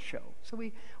quilt show. So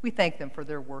we thank them for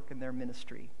their work and their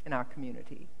ministry in our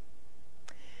community.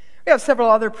 We have several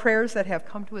other prayers that have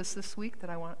come to us this week that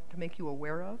I want to make you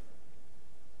aware of.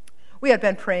 We had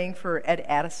been praying for Ed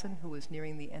Addison, who was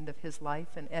nearing the end of his life,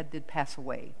 and Ed did pass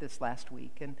away this last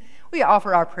week. And we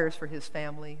offer our prayers for his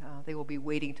family. They will be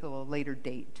waiting till a later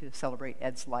date to celebrate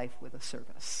Ed's life with a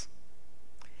service.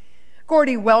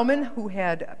 Gordy Wellman, who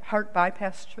had heart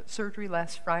bypass surgery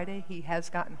last Friday, he has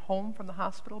gotten home from the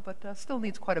hospital, but still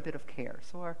needs quite a bit of care.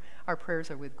 So our prayers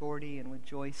are with Gordy and with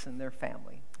Joyce and their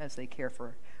family as they care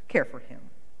for him.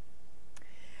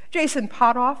 Jason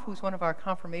Potoff, who's one of our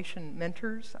confirmation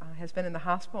mentors, has been in the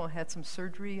hospital and had some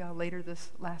surgery later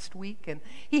this last week, and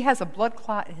he has a blood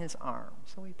clot in his arm.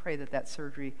 So we pray that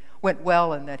surgery went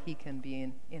well and that he can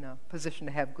be in a position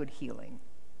to have good healing.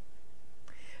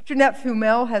 Jeanette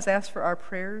Fumel has asked for our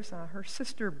prayers. Her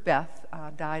sister Beth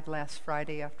died last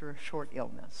Friday after a short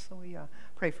illness, so we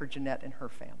pray for Jeanette and her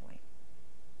family.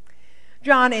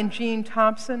 John and Jean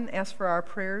Thompson asked for our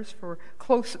prayers for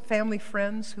close family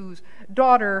friends whose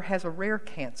daughter has a rare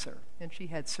cancer, and she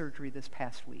had surgery this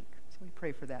past week, so we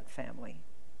pray for that family.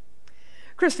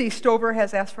 Christy Stover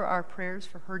has asked for our prayers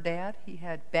for her dad. He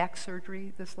had back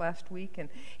surgery this last week, and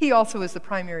he also is the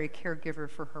primary caregiver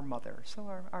for her mother. So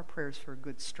our prayers for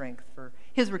good strength for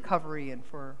his recovery and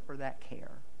for that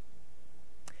care.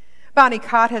 Bonnie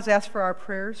Cott has asked for our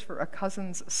prayers for a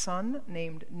cousin's son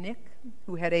named Nick,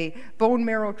 who had a bone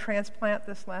marrow transplant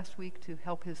this last week to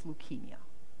help his leukemia.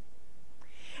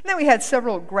 And then we had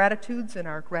several gratitudes in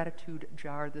our gratitude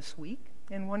jar this week.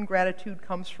 And one gratitude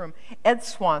comes from Ed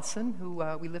Swanson, who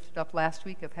we lifted up last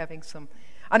week of having some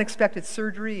unexpected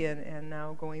surgery and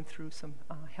now going through some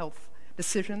health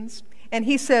decisions. And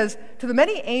he says, to the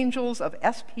many angels of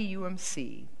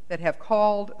SPUMC that have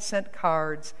called, sent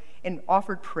cards, and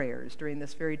offered prayers during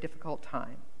this very difficult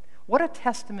time, what a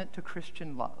testament to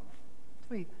Christian love. So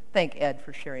we thank Ed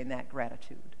for sharing that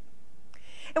gratitude.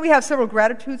 And we have several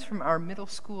gratitudes from our middle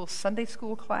school Sunday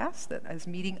school class that is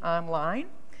meeting online.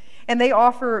 And they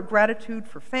offer gratitude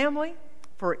for family,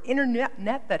 for internet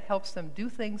that helps them do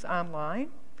things online,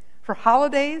 for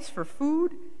holidays, for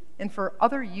food, and for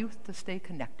other youth to stay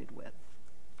connected with.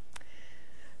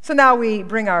 So now we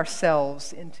bring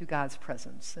ourselves into God's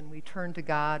presence, and we turn to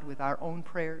God with our own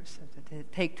prayers, and to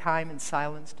take time in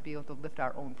silence to be able to lift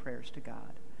our own prayers to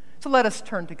God. So let us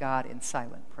turn to God in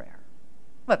silent prayer.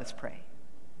 Let us pray.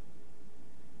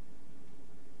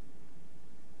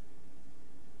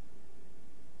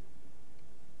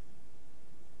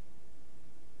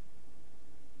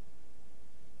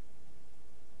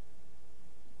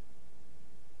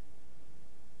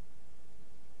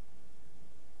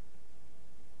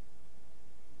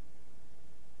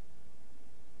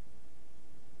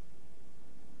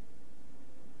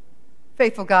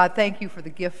 Faithful God, thank you for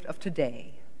the gift of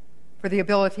today, for the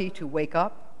ability to wake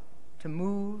up, to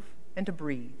move, and to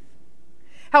breathe.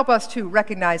 Help us to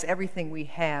recognize everything we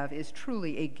have is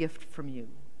truly a gift from you.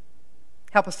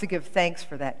 Help us to give thanks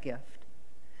for that gift,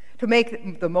 to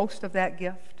make the most of that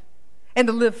gift, and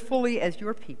to live fully as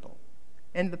your people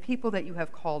and the people that you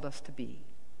have called us to be,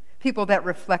 people that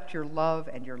reflect your love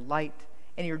and your light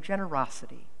and your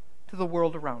generosity to the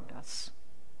world around us.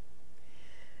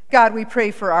 God, we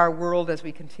pray for our world as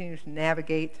we continue to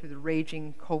navigate through the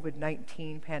raging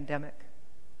COVID-19 pandemic.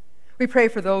 We pray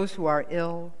for those who are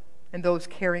ill and those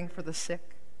caring for the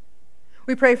sick.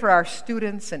 We pray for our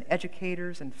students and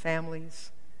educators and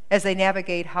families as they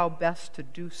navigate how best to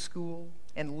do school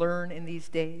and learn in these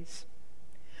days.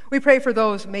 We pray for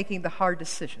those making the hard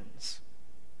decisions.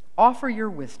 Offer your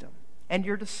wisdom and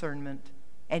your discernment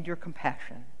and your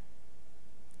compassion.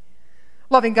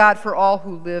 Loving God, for all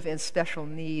who live in special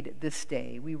need this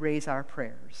day, we raise our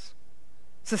prayers.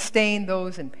 Sustain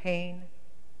those in pain.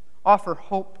 Offer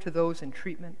hope to those in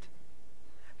treatment.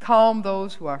 Calm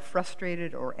those who are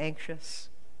frustrated or anxious.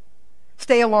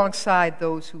 Stay alongside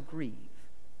those who grieve.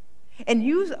 And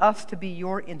use us to be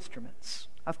your instruments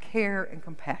of care and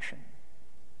compassion.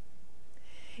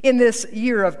 In this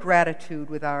year of gratitude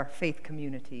with our faith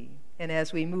community, and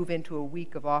as we move into a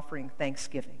week of offering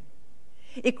thanksgiving,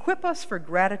 equip us for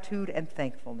gratitude and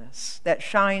thankfulness that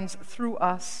shines through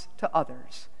us to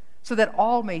others, so that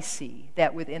all may see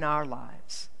that within our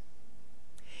lives.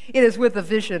 It is with the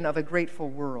vision of a grateful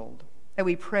world that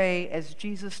we pray as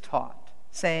Jesus taught,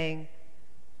 saying,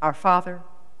 Our Father,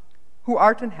 who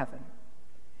art in heaven,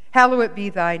 hallowed be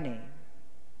thy name.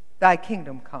 Thy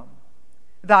kingdom come.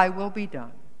 Thy will be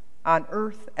done, on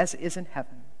earth as it is in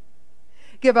heaven.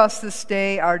 Give us this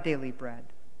day our daily bread,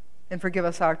 and forgive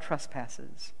us our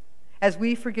trespasses, as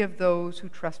we forgive those who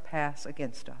trespass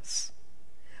against us.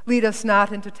 Lead us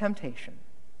not into temptation,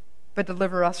 but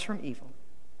deliver us from evil.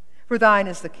 For thine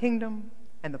is the kingdom,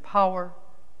 and the power,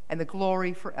 and the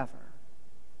glory forever.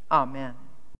 Amen.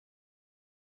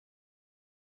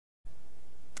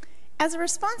 As a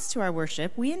response to our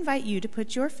worship, we invite you to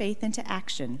put your faith into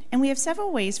action, and we have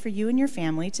several ways for you and your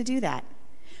family to do that.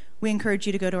 We encourage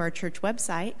you to go to our church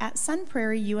website at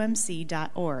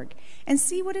sunprairieumc.org and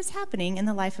see what is happening in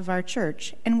the life of our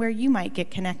church and where you might get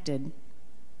connected.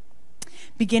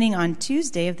 Beginning on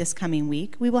Tuesday of this coming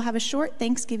week, we will have a short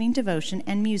Thanksgiving devotion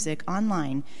and music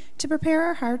online to prepare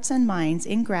our hearts and minds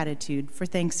in gratitude for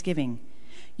Thanksgiving.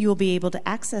 You will be able to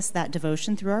access that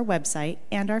devotion through our website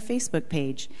and our Facebook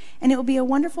page, and it will be a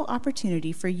wonderful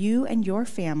opportunity for you and your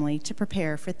family to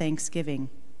prepare for Thanksgiving.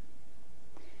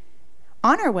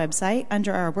 On our website,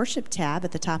 under our Worship tab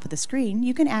at the top of the screen,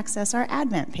 you can access our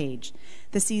Advent page.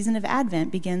 The season of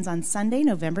Advent begins on Sunday,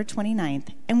 November 29th,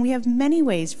 and we have many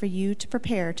ways for you to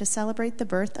prepare to celebrate the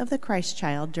birth of the Christ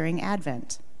child during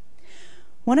Advent.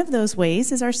 One of those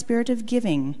ways is our Spirit of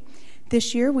Giving.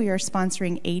 This year, we are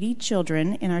sponsoring 80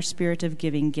 children in our Spirit of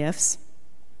Giving gifts,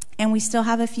 and we still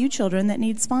have a few children that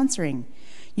need sponsoring.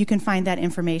 You can find that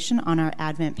information on our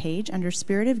Advent page under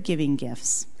Spirit of Giving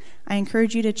gifts. I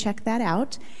encourage you to check that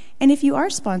out. And if you are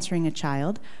sponsoring a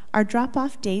child, our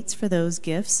drop-off dates for those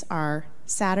gifts are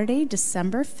Saturday,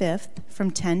 December 5th from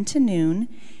 10 to noon,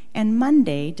 and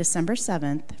Monday, December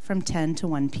 7th from 10 to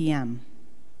 1 p.m.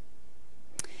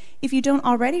 If you don't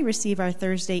already receive our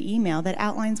Thursday email that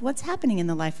outlines what's happening in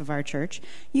the life of our church,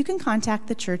 you can contact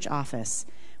the church office.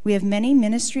 We have many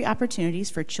ministry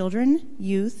opportunities for children,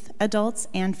 youth, adults,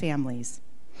 and families.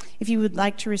 If you would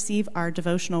like to receive our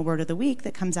devotional word of the week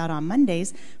that comes out on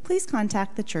Mondays, please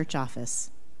contact the church office.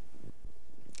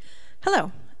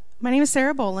 Hello, my name is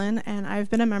Sarah Bolin, and I've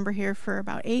been a member here for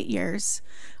about 8 years.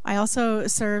 I also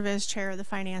serve as chair of the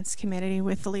finance committee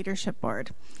with the leadership board.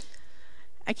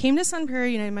 I came to Sun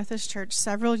Prairie United Methodist Church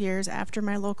several years after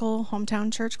my local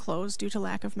hometown church closed due to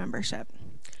lack of membership.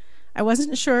 I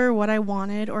wasn't sure what I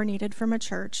wanted or needed from a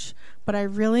church, but I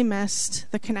really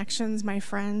missed the connections my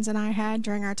friends and I had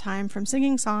during our time from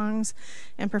singing songs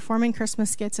and performing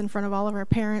Christmas skits in front of all of our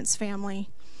parents' family,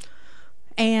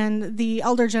 and the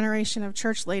elder generation of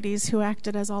church ladies who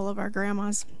acted as all of our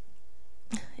grandmas.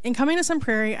 In coming to Sun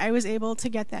Prairie, I was able to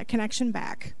get that connection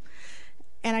back,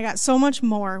 and I got so much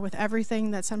more with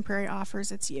everything that Sun Prairie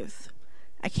offers its youth.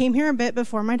 I came here a bit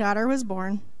before my daughter was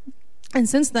born, and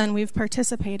since then, we've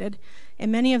participated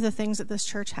in many of the things that this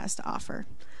church has to offer.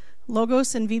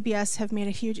 Logos and VBS have made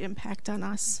a huge impact on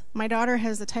us. My daughter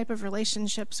has the type of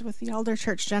relationships with the elder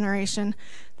church generation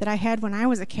that I had when I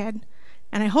was a kid,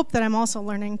 and I hope that I'm also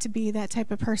learning to be that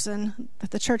type of person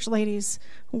that the church ladies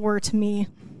were to me.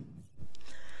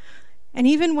 And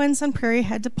even when Sun Prairie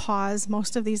had to pause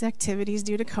most of these activities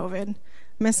due to COVID,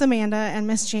 Miss Amanda and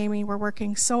Miss Jamie were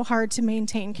working so hard to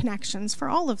maintain connections for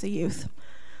all of the youth.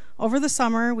 Over the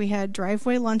summer, we had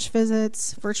driveway lunch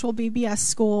visits, virtual BBS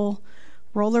school,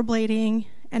 rollerblading,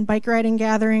 and bike riding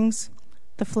gatherings.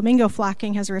 The flamingo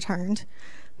flocking has returned.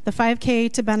 The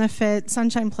 5K to benefit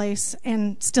Sunshine Place,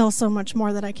 and still so much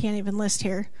more that I can't even list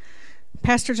here.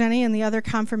 Pastor Jenny and the other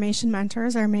confirmation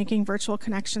mentors are making virtual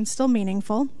connections still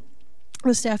meaningful.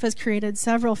 The staff has created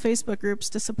several Facebook groups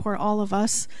to support all of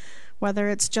us, whether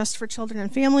it's just for children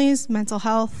and families, mental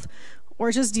health,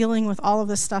 or just dealing with all of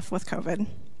this stuff with COVID.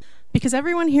 Because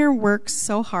everyone here works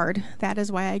so hard, that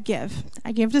is why I give.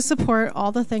 I give to support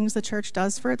all the things the church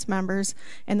does for its members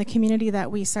and the community that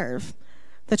we serve.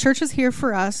 The church is here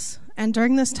for us, and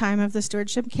during this time of the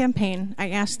stewardship campaign, I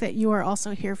ask that you are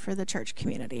also here for the church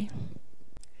community.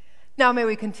 Now may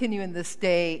we continue in this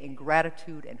day in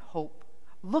gratitude and hope,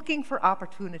 looking for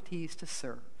opportunities to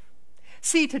serve.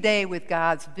 See today with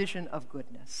God's vision of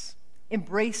goodness.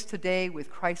 Embrace today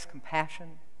with Christ's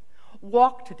compassion.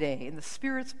 Walk today in the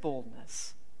Spirit's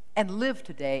boldness. And live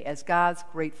today as God's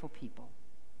grateful people.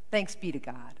 Thanks be to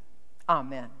God.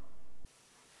 Amen.